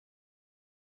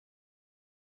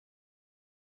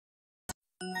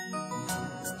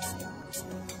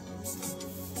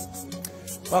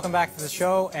Welcome back to the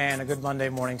show, and a good Monday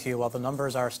morning to you. Well, the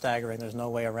numbers are staggering. There's no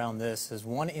way around this. As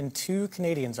 1 in 2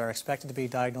 Canadians are expected to be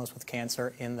diagnosed with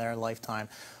cancer in their lifetime.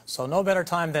 So no better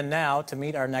time than now to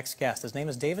meet our next guest. His name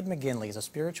is David McGinley. He's a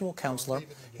spiritual counselor.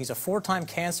 He's a 4-time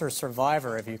cancer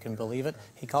survivor, if you can believe it.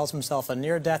 He calls himself a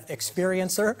near-death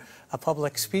experiencer, a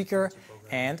public speaker,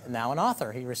 and now an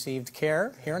author. He received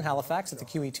care here in Halifax at the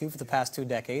QE2 for the past 2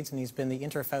 decades, and he's been the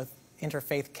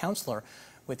interfaith counselor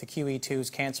with the QE2's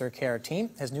cancer care team.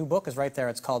 His new book is right there.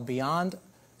 It's called Beyond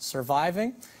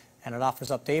Surviving, and it offers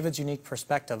up David's unique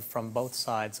perspective from both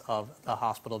sides of the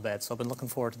hospital bed. So I've been looking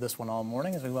forward to this one all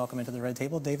morning as we welcome into the red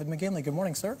table David McGinley. Good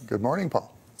morning, sir. Good morning,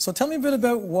 Paul. So tell me a bit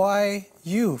about why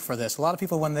you for this. A lot of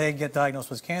people, when they get diagnosed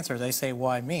with cancer, they say,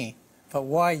 why me? But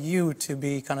why you to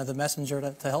be kind of the messenger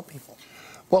to help people?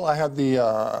 Well, I had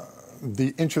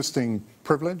the interesting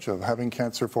privilege of having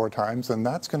cancer 4 times, and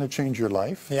that's going to change your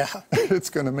life. Yeah. It's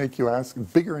going to make you ask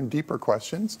bigger and deeper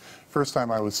questions. First time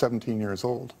I was 17 years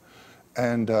old,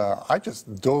 and I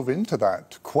just dove into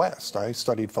that quest. I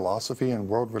studied philosophy and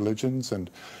world religions, and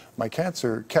my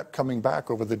cancer kept coming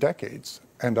back over the decades,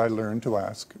 and I learned to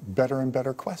ask better and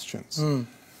better questions.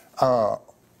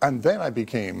 And then I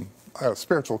became a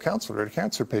spiritual counselor to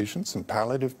cancer patients and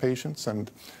palliative patients,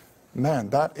 and man,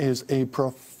 that is a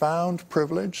profound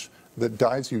privilege that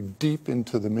dives you deep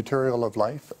into the material of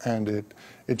life, and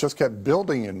it just kept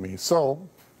building in me. So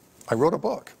I wrote a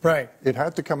book. Right. It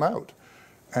had to come out,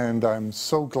 and I'm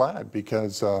so glad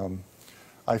because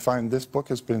I find this book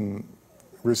has been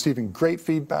receiving great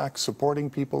feedback, supporting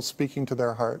people, speaking to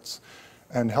their hearts,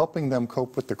 and helping them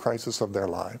cope with the crisis of their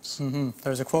lives.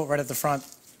 There's a quote right at the front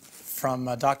from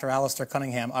Dr. Alistair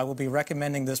Cunningham. I will be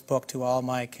recommending this book to all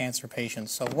my cancer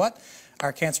patients. So what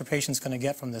are cancer patients going to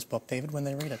get from this book, David, when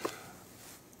they read it?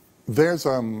 There's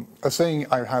a saying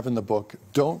I have in the book,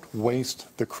 don't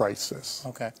waste the crisis.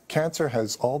 Okay. Cancer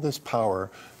has all this power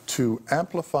to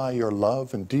amplify your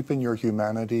love and deepen your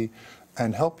humanity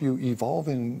and help you evolve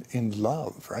in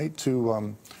love, right?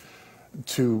 To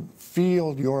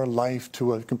feel your life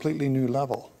to a completely new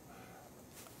level.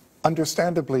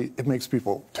 Understandably, it makes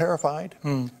people terrified,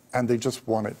 and they just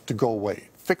want it to go away,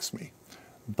 fix me.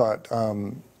 But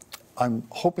I'm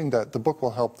hoping that the book will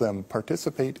help them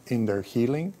participate in their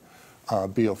healing,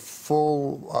 be a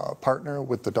full partner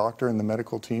with the doctor and the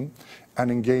medical team,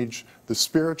 and engage the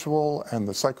spiritual and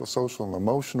the psychosocial and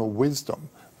emotional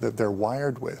wisdom that they're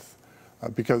wired with.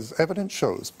 Because evidence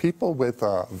shows people with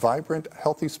vibrant,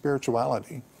 healthy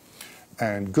spirituality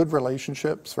and good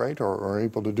relationships, right, or are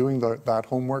able to doing that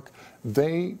homework,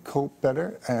 they cope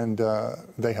better, and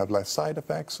they have less side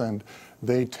effects, and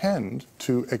they tend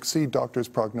to exceed doctors'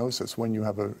 prognosis when you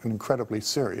have an incredibly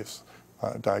serious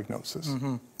diagnosis.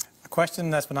 A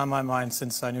question that's been on my mind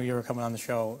since I knew you were coming on the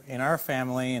show. In our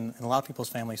family, and in a lot of people's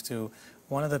families too,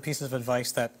 one of the pieces of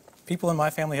advice that people in my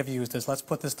family have used is, let's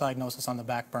put this diagnosis on the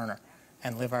back burner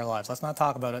and live our lives. Let's not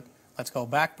talk about it. Let's go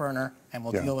back burner, and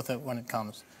we'll deal with it when it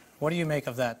comes. What do you make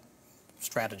of that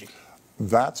strategy?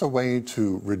 That's a way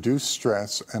to reduce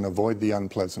stress and avoid the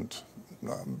unpleasant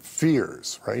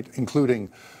fears, right? Including,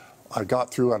 I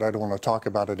got through it, I don't want to talk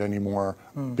about it anymore,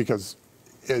 because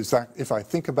if I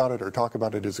think about it or talk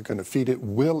about it, is it going to feed it?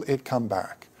 Will it come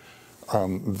back?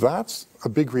 That's a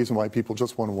big reason why people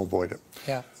just want to avoid it.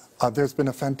 Yeah. There's been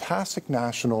a fantastic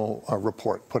national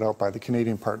report put out by the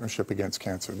Canadian Partnership Against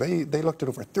Cancer. They looked at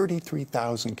over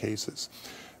 33,000 cases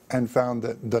and found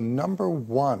that the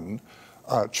 #1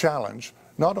 challenge,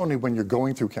 not only when you're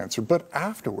going through cancer, but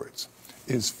afterwards,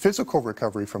 is physical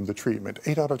recovery from the treatment.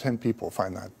 8 out of 10 people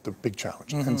find that the big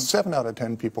challenge. And 7 out of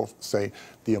 10 people say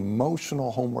the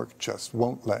emotional homework just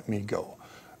won't let me go.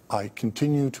 I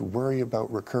continue to worry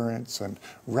about recurrence and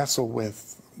wrestle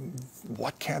with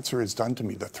what cancer has done to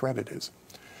me, the threat it is.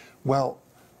 Well,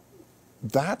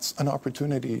 that's an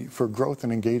opportunity for growth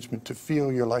and engagement, to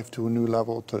feel your life to a new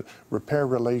level, to repair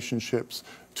relationships,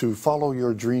 to follow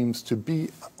your dreams, to be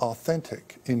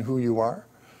authentic in who you are.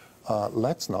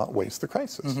 Let's not waste the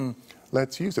crisis.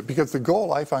 Let's use it. Because the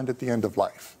goal I find at the end of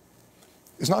life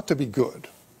is not to be good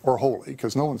or holy,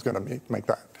 because no one's going to make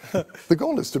that. The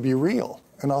goal is to be real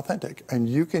and authentic. And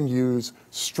you can use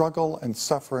struggle and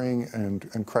suffering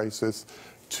and crisis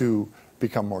to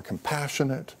become more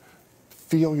compassionate,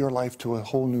 feel your life to a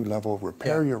whole new level,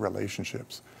 repair your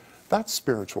relationships. That's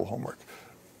spiritual homework.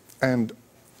 And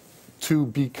to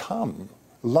become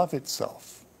love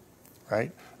itself,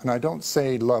 right? And I don't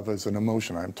say love as an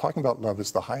emotion. I'm talking about love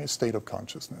as the highest state of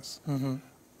consciousness.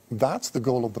 That's the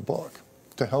goal of the book,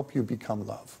 to help you become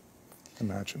love.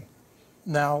 Imagine.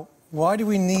 Now, why do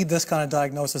we need this kind of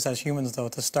diagnosis as humans, though,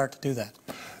 to start to do that?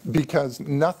 because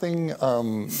nothing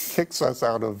kicks us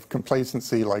out of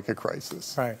complacency like a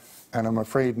crisis. Right. And I'm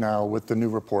afraid now with the new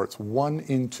reports, 1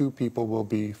 in 2 people will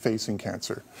be facing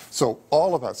cancer. So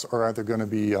all of us are either going to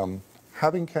be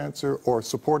having cancer or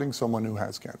supporting someone who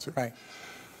has cancer. Right.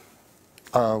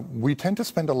 We tend to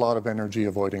spend a lot of energy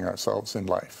avoiding ourselves in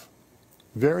life.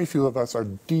 Very few of us are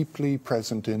deeply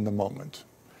present in the moment.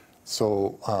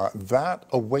 So that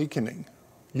awakening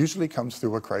usually comes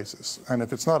through a crisis. And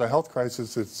if it's not a health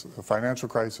crisis, it's a financial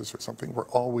crisis or something. We're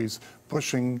always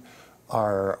pushing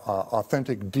our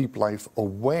authentic, deep life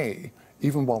away,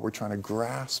 even while we're trying to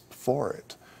grasp for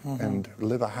it and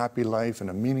live a happy life and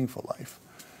a meaningful life.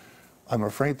 I'm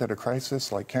afraid that a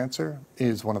crisis like cancer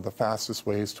is one of the fastest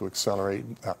ways to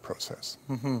accelerate that process.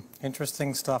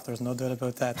 Interesting stuff. There's no doubt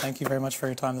about that. Thank you very much for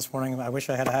your time this morning. I wish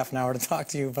I had a half an hour to talk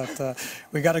to you, but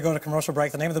we got to go to commercial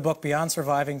break. The name of the book, Beyond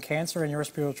Surviving Cancer and Your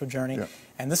Spiritual Journey. Yeah.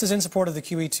 And this is in support of the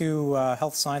QE2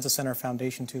 Health Sciences Center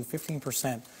Foundation to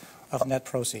 15% of net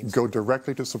proceeds. Go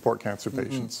directly to support cancer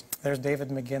patients. There's David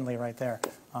McGinley right there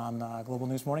on Global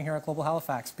News Morning here at Global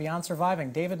Halifax. Beyond Surviving,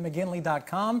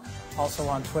 davidmcginley.com, also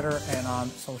on Twitter and on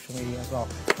social media as well.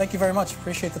 Thank you very much.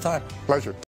 Appreciate the time.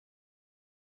 Pleasure.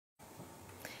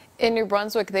 In New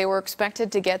Brunswick, they were expected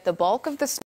to get the bulk of the